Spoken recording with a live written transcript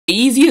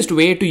Easiest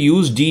way to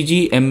use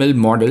GGML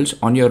models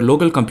on your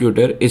local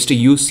computer is to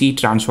use C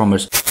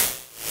transformers.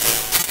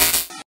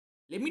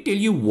 Let me tell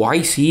you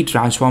why C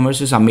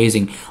transformers is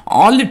amazing.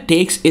 All it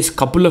takes is a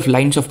couple of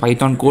lines of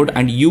Python code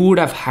and you would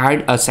have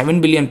had a 7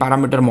 billion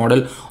parameter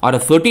model or a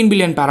 13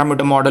 billion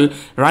parameter model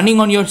running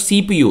on your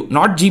CPU,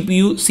 not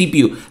GPU,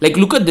 CPU. Like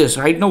look at this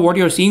right now, what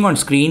you're seeing on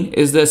screen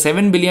is the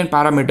 7 billion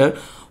parameter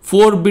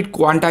 4-bit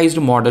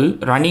quantized model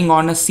running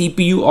on a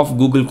CPU of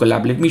Google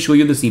Colab. Let me show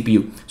you the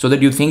CPU so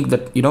that you think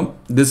that,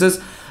 this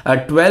is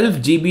a 12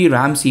 GB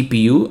RAM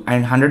CPU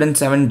and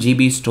 107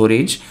 GB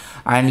storage.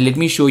 And let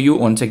me show you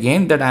once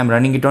again that I'm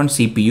running it on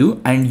CPU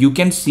and you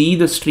can see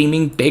the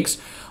streaming text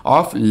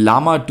of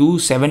LLaMA2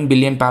 7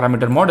 billion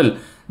parameter model.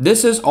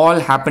 This is all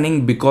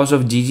happening because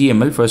of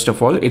GGML. First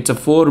of all, it's a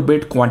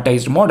 4-bit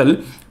quantized model,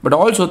 but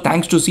also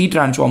thanks to C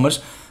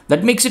transformers,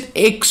 that makes it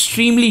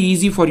extremely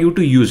easy for you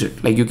to use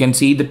it. Like you can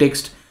see the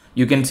text,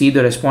 you can see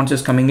the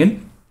responses coming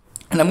in.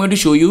 And I'm going to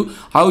show you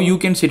how you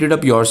can set it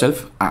up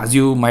yourself. As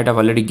you might have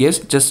already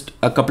guessed, just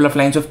a couple of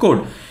lines of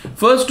code.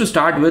 First, to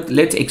start with,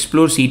 let's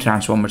explore C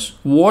transformers.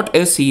 What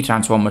is C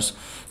transformers?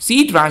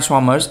 C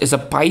transformers is a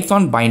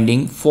Python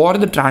binding for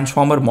the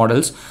transformer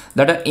models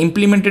that are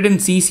implemented in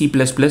C, C++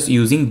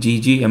 using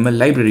GGML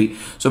library.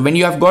 So when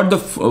you have got the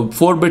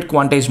 4-bit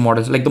quantized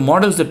models, like the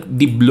models that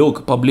the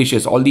bloke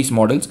publishes, all these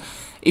models,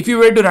 if you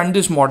were to run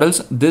these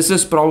models, this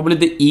is probably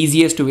the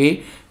easiest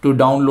way to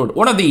download.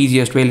 One of the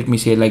easiest way, let me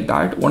say like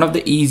that. One of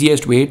the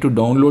easiest way to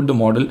download the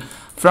model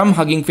from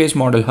Hugging Face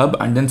Model Hub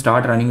and then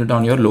start running it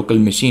on your local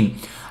machine.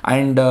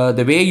 And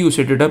the way you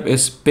set it up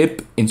is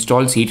pip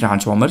install C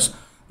transformers.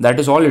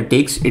 That is all it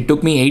takes. It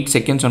took me 8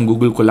 seconds on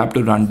Google Colab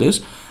to run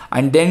this.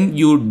 And then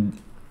you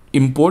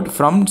import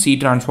from C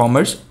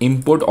transformers,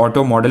 import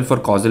auto model for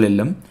causal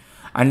LM.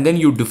 And then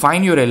you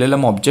define your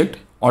LLM object,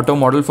 auto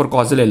model for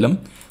causal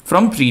LM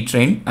from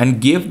pre-train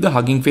and give the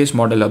Hugging Face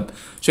Model Hub.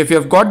 So if you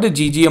have got the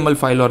GGML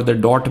file or the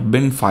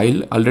 .bin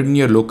file already in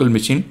your local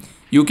machine,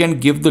 you can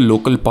give the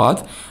local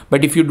path.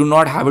 But if you do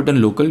not have it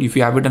in local, if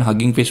you have it in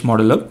Hugging Face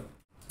Model Hub,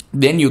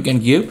 then you can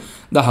give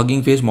the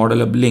Hugging Face Model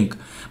Hub link.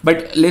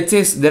 But let's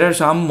say there are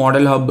some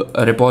Model Hub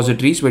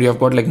repositories where you have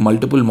got like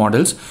multiple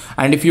models.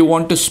 And if you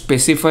want to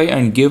specify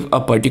and give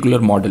a particular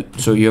model,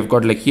 so you have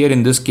got like here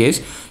in this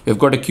case, you've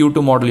got a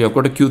Q2 model, you've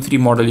got a Q3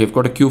 model, you've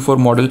got a Q4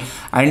 model,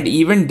 and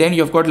even then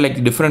you've got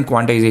like different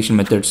quantization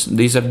methods.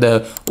 These are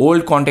the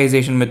old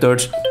quantization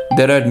methods.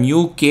 There are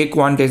new K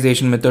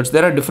quantization methods.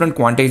 There are different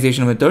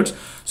quantization methods.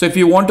 So if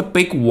you want to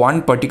pick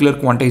one particular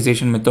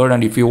quantization method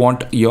and if you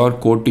want your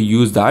code to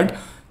use that,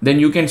 then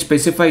you can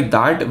specify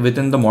that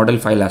within the model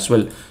file as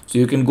well. So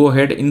you can go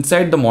ahead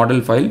inside the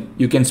model file,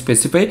 you can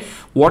specify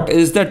what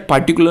is that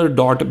particular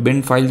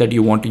 .bin file that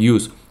you want to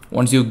use.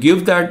 Once you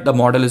give that, the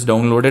model is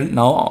downloaded.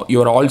 Now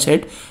you're all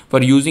set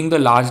for using the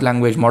large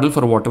language model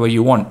for whatever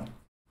you want.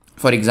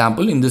 For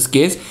example, in this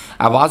case,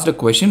 I've asked a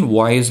question,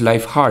 why is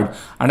life hard?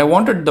 And I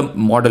wanted the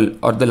model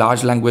or the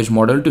large language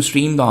model to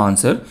stream the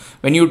answer.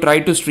 When you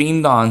try to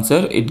stream the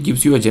answer, it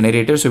gives you a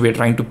generator. So we're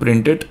trying to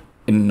print it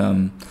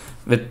in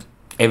with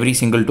every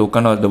single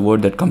token or the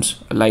word that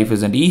comes. Life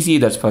isn't easy,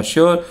 that's for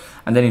sure.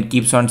 And then it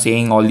keeps on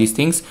saying all these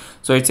things.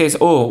 So it says,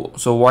 oh,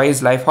 so why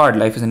is life hard?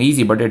 Life isn't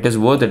easy, but it is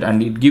worth it.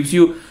 And it gives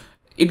you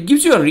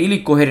a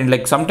really coherent,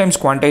 like sometimes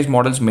quantized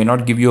models may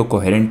not give you a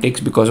coherent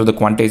text because of the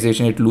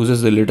quantization. It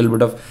loses a little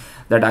bit of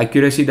that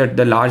accuracy that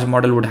the large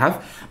model would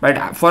have.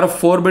 But for a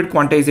 4-bit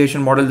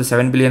quantization model, the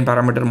 7 billion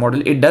parameter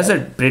model, it does a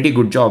pretty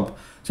good job.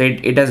 So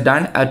it has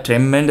done a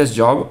tremendous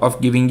job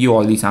of giving you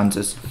all these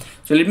answers.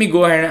 So let me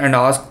go ahead and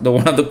ask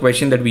one of the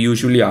questions that we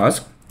usually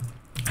ask.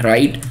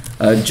 Write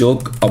a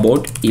joke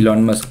about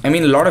Elon Musk. I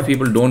mean, a lot of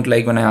people don't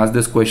like when I ask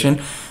this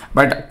question,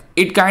 but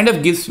it kind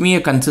of gives me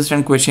a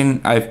consistent question.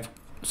 I've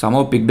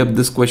somehow picked up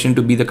this question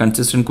to be the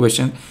consistent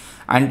question,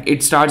 and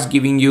it starts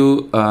giving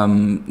you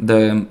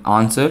the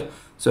answer.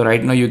 So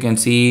right now you can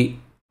see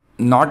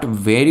not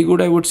very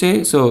good, I would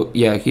say. So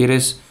yeah, here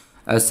is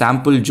a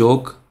sample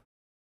joke.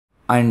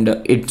 And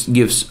it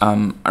gives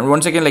and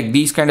once again, like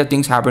these kind of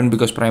things happen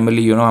because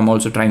primarily, I'm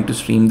also trying to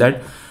stream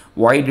that.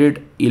 Why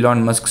did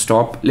Elon Musk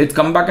stop? Let's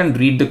come back and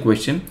read the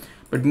question.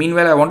 But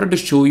meanwhile, I wanted to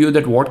show you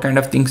that what kind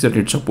of things that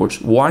it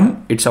supports.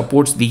 One, it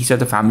supports these are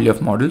the family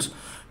of models.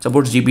 It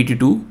supports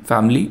GPT-2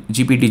 family,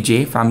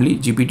 GPT-J family,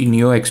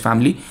 GPT-NeoX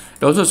family.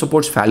 It also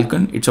supports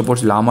Falcon. It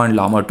supports LLaMA and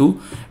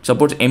LLaMA2. It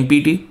supports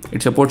MPT.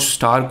 It supports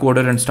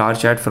StarCoder and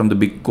StarChat from the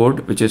big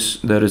code, which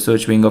is the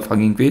research wing of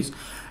Hugging Face.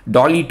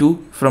 Dolly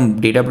V2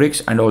 from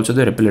Databricks and also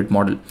the Replit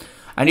model.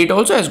 And it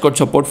also has got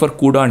support for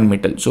CUDA and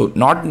Metal. So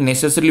not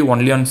necessarily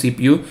only on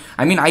CPU.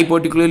 I mean, I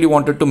particularly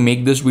wanted to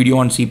make this video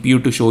on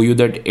CPU to show you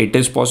that it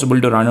is possible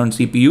to run on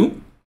CPU.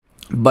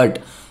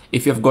 But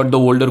if you've got the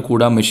older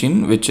CUDA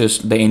machine, which is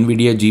the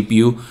NVIDIA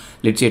GPU,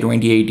 let's say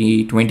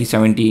 2080,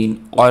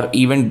 2017, or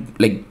even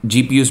like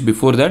GPUs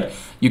before that,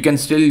 you can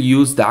still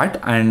use that.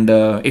 And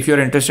if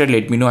you're interested,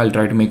 let me know. I'll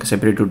try to make a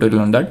separate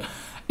tutorial on that.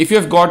 If you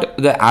have got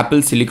the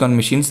Apple Silicon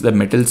machines, the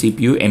Metal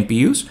CPU,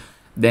 MPUs,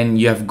 then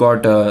you have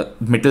got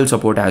Metal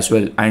support as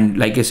well. And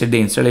like I said,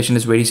 the installation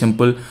is very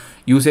simple.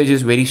 usage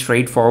is very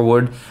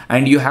straightforward,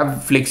 and you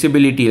have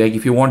flexibility. Like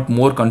if you want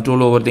more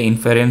control over the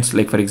inference,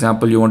 like for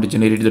example, you want to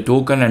generate the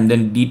token and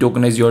then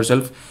detokenize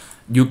yourself,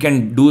 you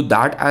can do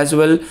that as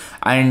well.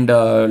 And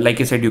like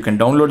I said, you can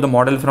download the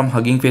model from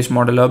Hugging Face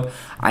Model Hub.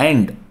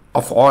 And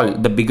of all,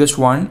 the biggest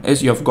one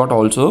is you've got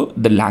also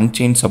the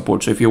LangChain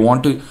support. So if you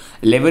want to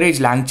leverage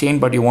LangChain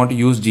but you want to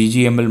use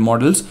GGML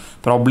models,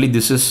 probably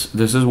this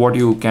is what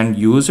you can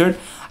use it.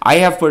 I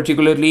have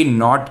particularly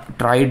not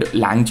tried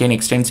LangChain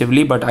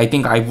extensively, but I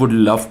think I would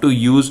love to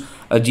use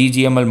a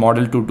GGML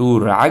model to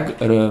do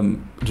RAG,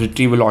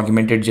 retrieval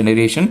augmented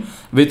generation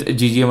with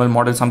GGML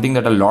model, something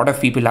that a lot of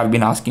people have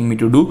been asking me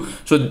to do.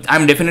 So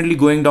I'm definitely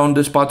going down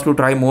this path to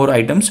try more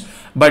items.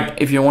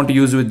 But if you want to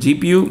use with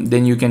GPU,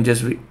 then you can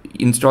just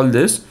install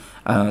this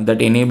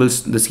that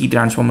enables the C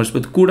transformers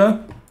with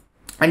CUDA,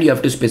 and you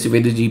have to specify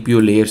the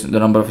GPU layers, the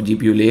number of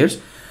GPU layers.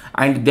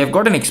 And they've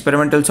got an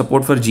experimental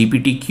support for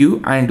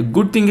GPT-Q, and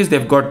good thing is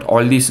they've got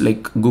all these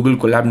like Google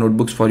Colab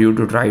notebooks for you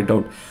to try it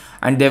out,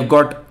 and they've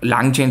got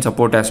LangChain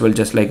support as well,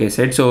 just like I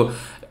said. So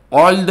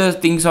all the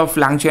things of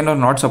LangChain are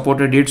not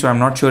supported yet, so I'm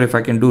not sure if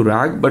I can do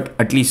RAG, but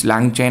at least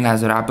LangChain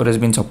as a wrapper has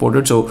been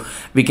supported, so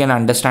we can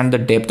understand the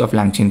depth of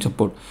LangChain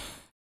support.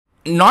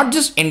 Not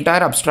just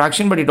entire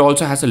abstraction, but it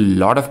also has a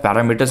lot of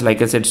parameters.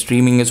 Like I said,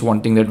 streaming is one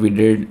thing that we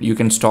did. You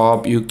can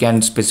stop, you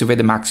can specify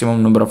the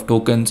maximum number of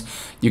tokens,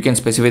 you can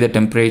specify the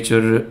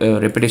temperature,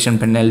 repetition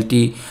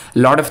penalty, a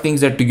lot of things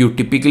that you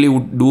typically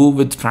would do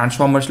with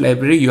transformers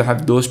library. You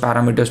have those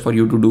parameters for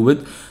you to do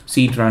with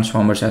C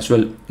transformers as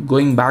well.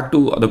 Going back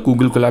to the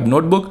Google Colab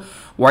notebook,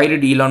 why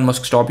did Elon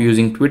Musk stop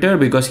using Twitter?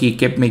 Because he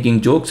kept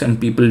making jokes and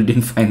people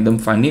didn't find them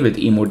funny with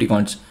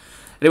emoticons.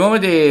 Remember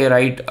they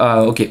write,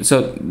 okay,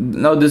 so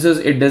now this is,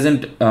 it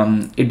doesn't,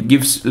 it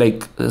gives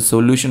like a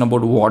solution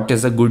about what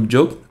is a good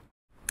joke.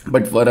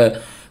 But for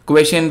a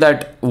question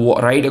that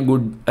write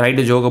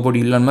a joke about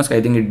Elon Musk,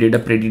 I think it did a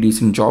pretty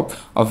decent job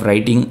of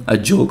writing a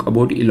joke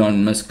about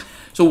Elon Musk.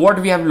 So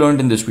what we have learned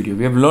in this video?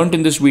 We have learned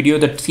in this video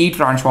that C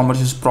transformers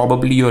is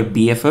probably your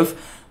BFF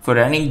for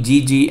running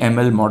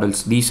GGML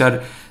models. These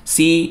are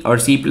C or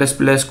C++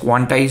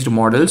 quantized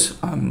models,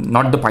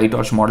 not the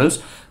PyTorch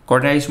models.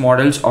 Quantized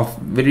models of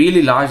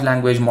really large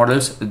language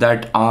models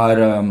that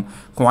are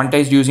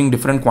quantized using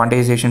different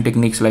quantization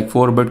techniques like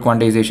 4-bit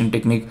quantization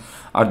technique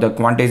or the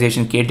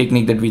quantization K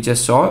technique that we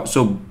just saw.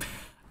 So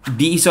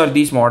these are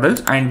these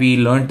models, and we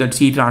learned that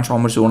C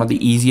transformers is one of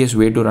the easiest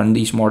way to run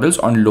these models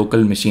on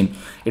local machine.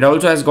 It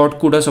also has got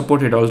CUDA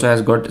support, it also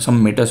has got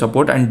some meta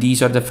support, and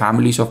these are the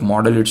families of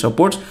model it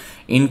supports,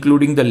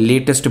 including the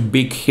latest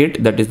big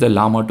hit, that is the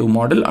LLaMA2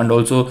 model, and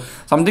also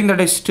something that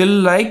I still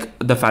like,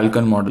 the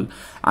Falcon model.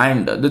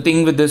 And the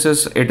thing with this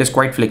is it is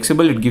quite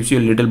flexible. It gives you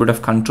a little bit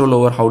of control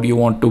over how do you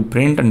want to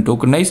print and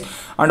tokenize,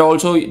 and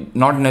also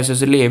not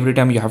necessarily every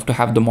time you have to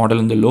have the model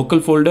in the local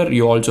folder.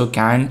 You also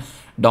can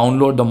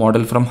download the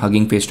model from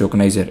Hugging Face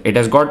Tokenizer. It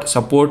has got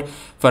support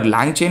for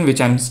LangChain,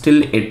 which I'm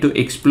still yet to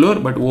explore,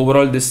 but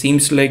overall this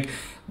seems like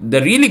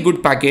the really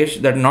good package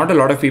that not a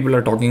lot of people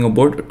are talking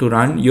about to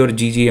run your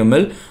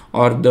GGML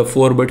or the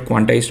 4-bit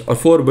quantized or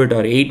 4-bit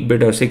or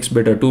 8-bit or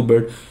 6-bit or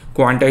 2-bit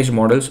quantized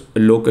models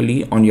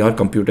locally on your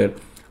computer.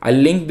 I'll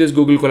link this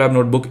Google Colab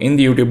notebook in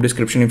the YouTube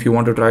description if you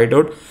want to try it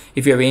out.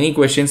 If you have any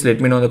questions,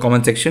 let me know in the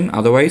comment section.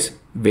 Otherwise,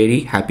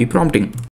 very happy prompting.